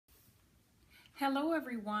Hello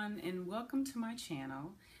everyone and welcome to my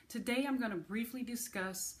channel. Today I'm going to briefly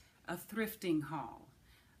discuss a thrifting haul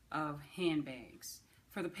of handbags.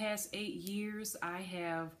 For the past 8 years I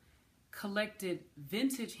have collected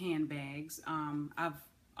vintage handbags. I've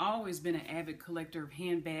always been an avid collector of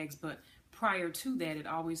handbags, but prior to that it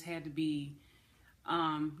always had to be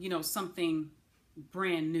something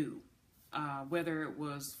brand new. Whether it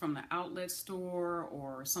was from the outlet store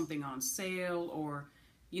or something on sale or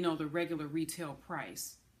the regular retail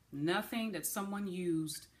price. Nothing that someone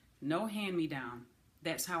used, no hand-me-down.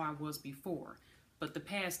 That's how I was before. But the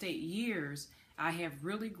past 8 years, I have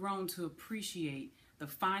really grown to appreciate the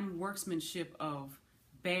fine workmanship of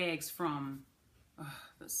bags from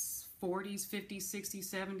the 40s, 50s, 60s,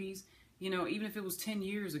 70s, even if it was 10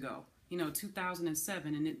 years ago,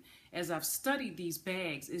 2007. And as I've studied these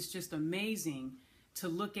bags, it's just amazing to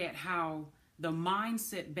look at how the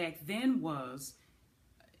mindset back then was,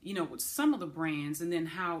 with some of the brands, and then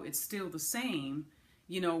how it's still the same,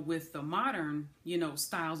 with the modern,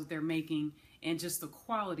 styles that they're making, and just the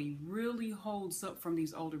quality really holds up from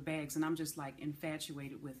these older bags, and I'm just like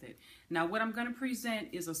infatuated with it. Now, what I'm going to present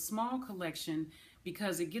is a small collection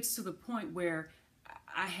because it gets to the point where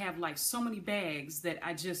I have like so many bags that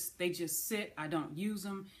they just sit, I don't use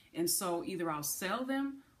them, and so either I'll sell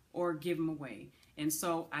them or give them away, and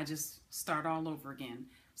so I just start all over again.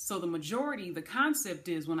 So the concept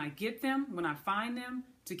is when I get them, when I find them,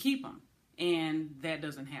 to keep them. And that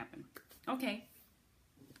doesn't happen. Okay.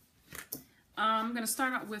 I'm going to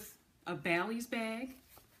start out with a Bally's bag.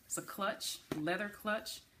 It's a clutch, leather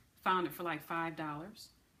clutch. Found it for like $5. It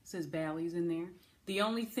says Bally's in there. The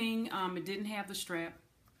only thing, it didn't have the strap,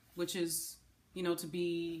 which is, to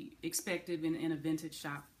be expected in a vintage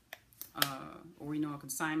shop. Or, a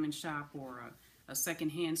consignment shop or a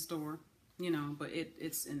secondhand store. But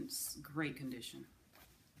it's in great condition.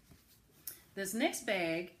 This next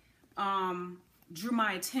bag drew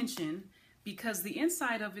my attention because the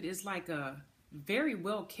inside of it is like a very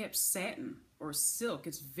well kept satin or silk.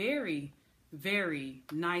 It's very, very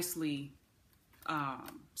nicely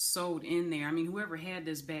sewed in there. I mean, whoever had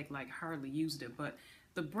this bag like hardly used it, but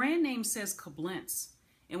the brand name says Koblenz.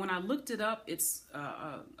 And when I looked it up, it's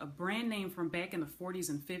a brand name from back in the 40s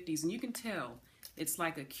and 50s, and you can tell it's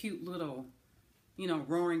like a cute little,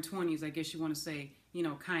 roaring 20s, I guess you want to say,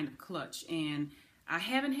 kind of clutch. And I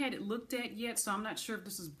haven't had it looked at yet, so I'm not sure if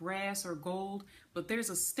this is brass or gold, but there's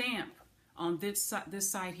a stamp on this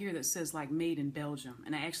side here that says like made in Belgium.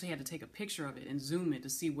 And I actually had to take a picture of it and zoom it to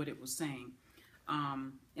see what it was saying.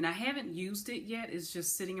 And I haven't used it yet. It's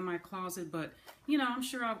just sitting in my closet, but, I'm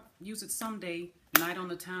sure I'll use it someday. Night on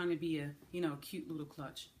the town, it'd be a, cute little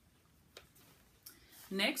clutch.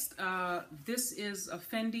 Next, this is a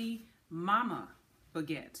Fendi Mama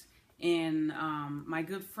baguette, and my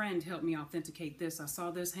good friend helped me authenticate this. I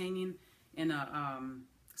saw this hanging in a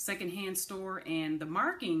secondhand store, and the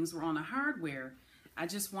markings were on the hardware. I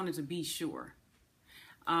just wanted to be sure.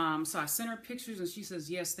 So I sent her pictures, and she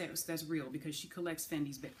says yes, that's real, because she collects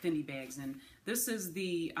Fendi bags. And this is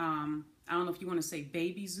the I don't know if you want to say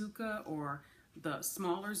baby Zuka or the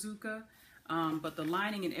smaller Zuka, but the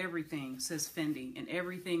lining and everything says Fendi, and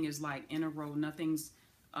everything is like in a row. Nothing's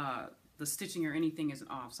the stitching or anything isn't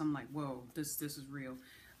off. So I'm like, whoa, this is real.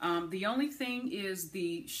 The only thing is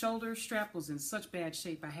the shoulder strap was in such bad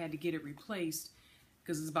shape I had to get it replaced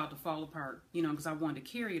because it's about to fall apart, because I wanted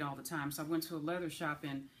to carry it all the time. So I went to a leather shop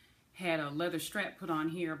and had a leather strap put on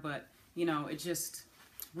here, but it just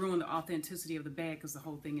ruined the authenticity of the bag because the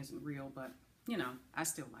whole thing isn't real, but I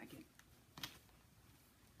still like it.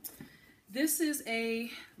 This is a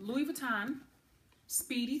Louis Vuitton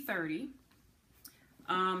Speedy 30.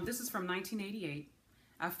 This is from 1988.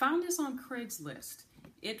 I found this on Craigslist.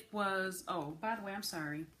 It was, oh, by the way, I'm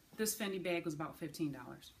sorry. This Fendi bag was about $15.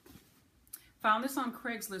 Found this on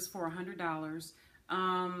Craigslist for $100.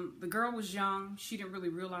 The girl was young. She didn't really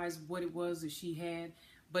realize what it was that she had,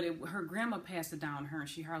 but her grandma passed it down to her, and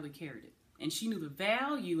she hardly carried it. And she knew the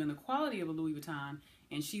value and the quality of a Louis Vuitton,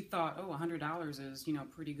 and she thought, oh, $100 is,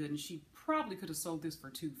 pretty good, and she probably could have sold this for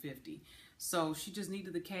 $250. So she just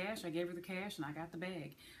needed the cash. I gave her the cash, and I got the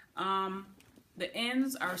bag. The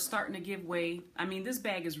ends are starting to give way. I mean, this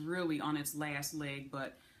bag is really on its last leg,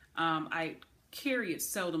 but I carry it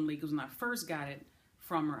seldomly because when I first got it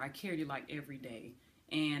from her, I carried it like every day.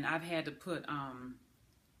 And I've had to put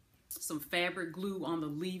some fabric glue on the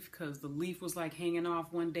leaf because the leaf was like hanging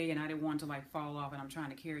off one day, and I didn't want it to like fall off, and I'm trying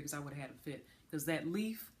to carry it because I would have had it fit. Because that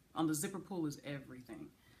leaf on the zipper pull is everything.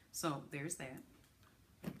 So there's that.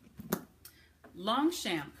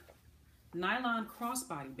 Longchamp nylon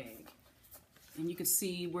crossbody bag. And you can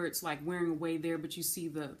see where it's like wearing away there, but you see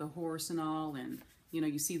the horse and all, and you know,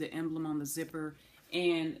 you see the emblem on the zipper.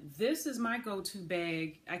 And this is my go-to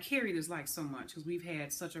bag. I carry this like so much because we've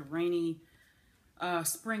had such a rainy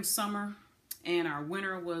spring, summer, and our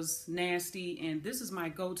winter was nasty. And this is my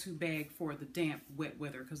go-to bag for the damp, wet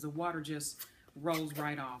weather because the water just rolls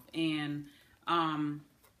right off. And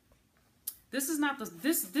this is not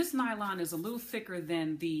this nylon is a little thicker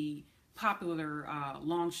than the popular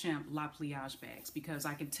Longchamp La Pliage bags because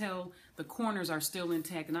I can tell the corners are still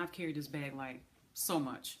intact, and I've carried this bag like so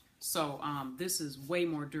much. So this is way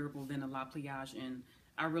more durable than the La Pliage, and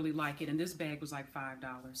I really like it. And this bag was like $5.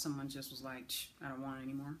 Someone just was like, I don't want it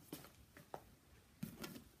anymore.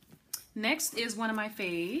 Next is one of my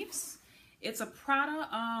faves. It's a Prada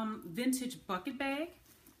vintage bucket bag.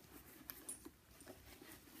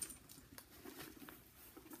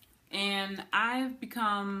 And I've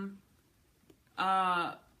become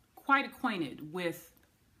quite acquainted with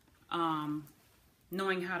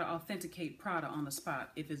knowing how to authenticate Prada on the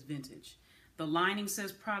spot if it's vintage. The lining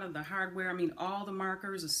says Prada, the hardware, I mean, all the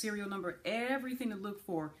markers, the serial number, everything to look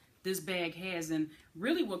for, this bag has. And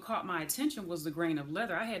really what caught my attention was the grain of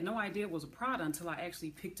leather. I had no idea it was a Prada until I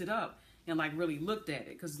actually picked it up and like really looked at it.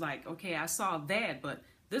 Because like, okay, I saw that, but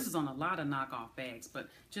this is on a lot of knockoff bags. But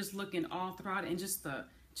just looking all throughout and just the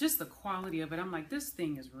quality of it, I'm like, this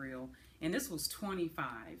thing is real. And this was $25.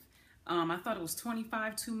 I thought it was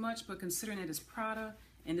 $25 too much, but considering that it's Prada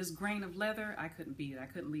and this grain of leather, I couldn't beat it. I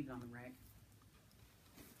couldn't leave it on the rack.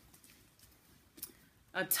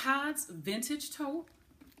 A Todd's vintage tote.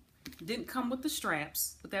 Didn't come with the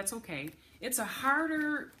straps, but that's okay. It's a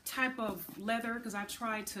harder type of leather because I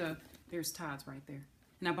tried to, there's Todd's right there.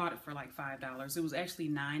 And I bought it for like $5. It was actually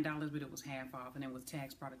 $9, but it was half off, and then with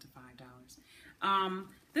tax brought it to $5.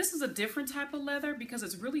 This is a different type of leather because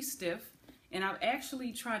it's really stiff, and I've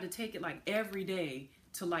actually tried to take it like every day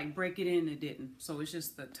to like break it in, it didn't. So it's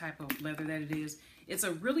just the type of leather that it is. It's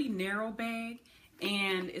a really narrow bag,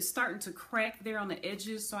 and it's starting to crack there on the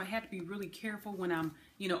edges, so I have to be really careful when I'm,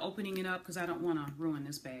 you know, opening it up because I don't want to ruin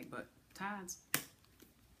this bag, but Todd's.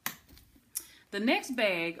 The next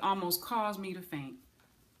bag almost caused me to faint.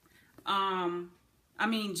 I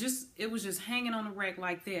mean, it was just hanging on the rack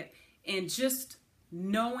like that, and just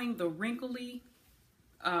knowing the wrinkly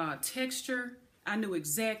texture, I knew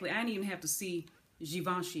exactly. I didn't even have to see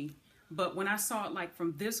Givenchy, but when I saw it like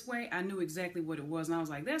from this way, I knew exactly what it was, and I was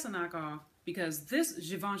like, that's a knockoff because this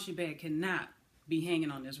Givenchy bag cannot be hanging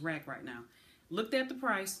on this rack right now. Looked at the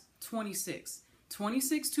price, $26.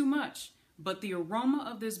 $26 too much, but the aroma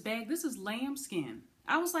of this bag, this is lambskin.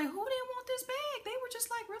 I was like, who didn't want this bag? They were just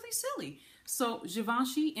like really silly. So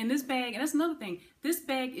Givenchy in this bag, and that's another thing, this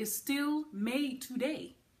bag is still made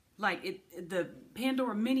today. Like the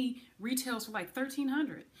Pandora Mini retails for like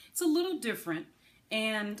 $1,300. It's a little different,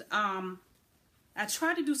 and I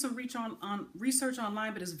tried to do some research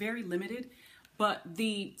online, but it's very limited. But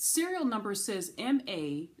the serial number says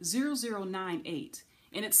MA0098,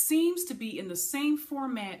 and it seems to be in the same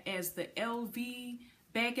format as the LV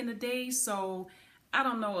back in the day. So I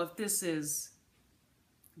don't know if this is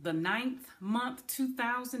the 9th month,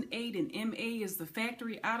 2008, and MA is the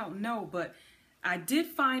factory. I don't know, but I did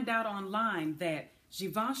find out online that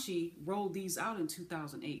Givenchy rolled these out in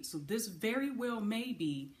 2008. So this very well may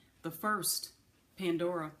be the first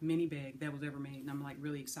Pandora mini bag that was ever made, and I'm like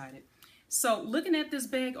really excited. So looking at this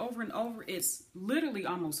bag over and over, it's literally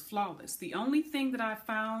almost flawless. The only thing that I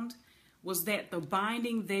found was that the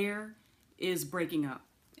binding there is breaking up,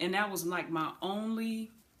 and that was like my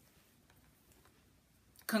only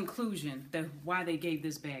conclusion that why they gave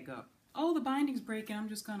this bag up. Oh, the binding's breaking, I'm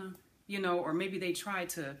just gonna, you know, or maybe they tried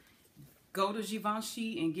to go to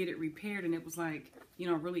Givenchy and get it repaired, and it was like, you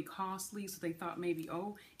know, really costly, so they thought maybe,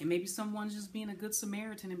 oh, and maybe someone's just being a good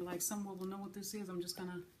Samaritan and be like, someone will know what this is, I'm just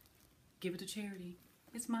gonna give it to charity.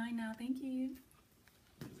 It's mine now, thank you.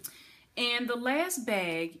 And the last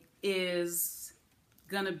bag is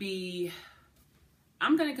gonna be,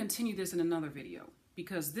 I'm gonna continue this in another video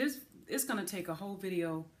because this is gonna take a whole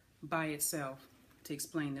video by itself to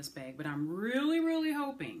explain this bag, but I'm really, really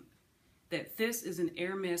hoping that this is an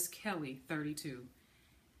Hermes Kelly 32.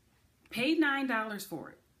 Paid $9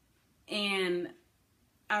 for it, and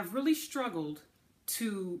I've really struggled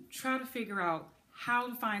to try to figure out how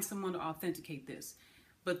to find someone to authenticate this.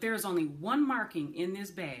 But there's only one marking in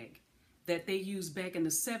this bag that they used back in the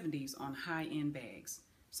 70s on high-end bags.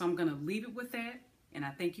 So I'm gonna leave it with that, and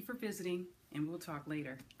I thank you for visiting, and we'll talk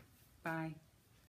later. Bye.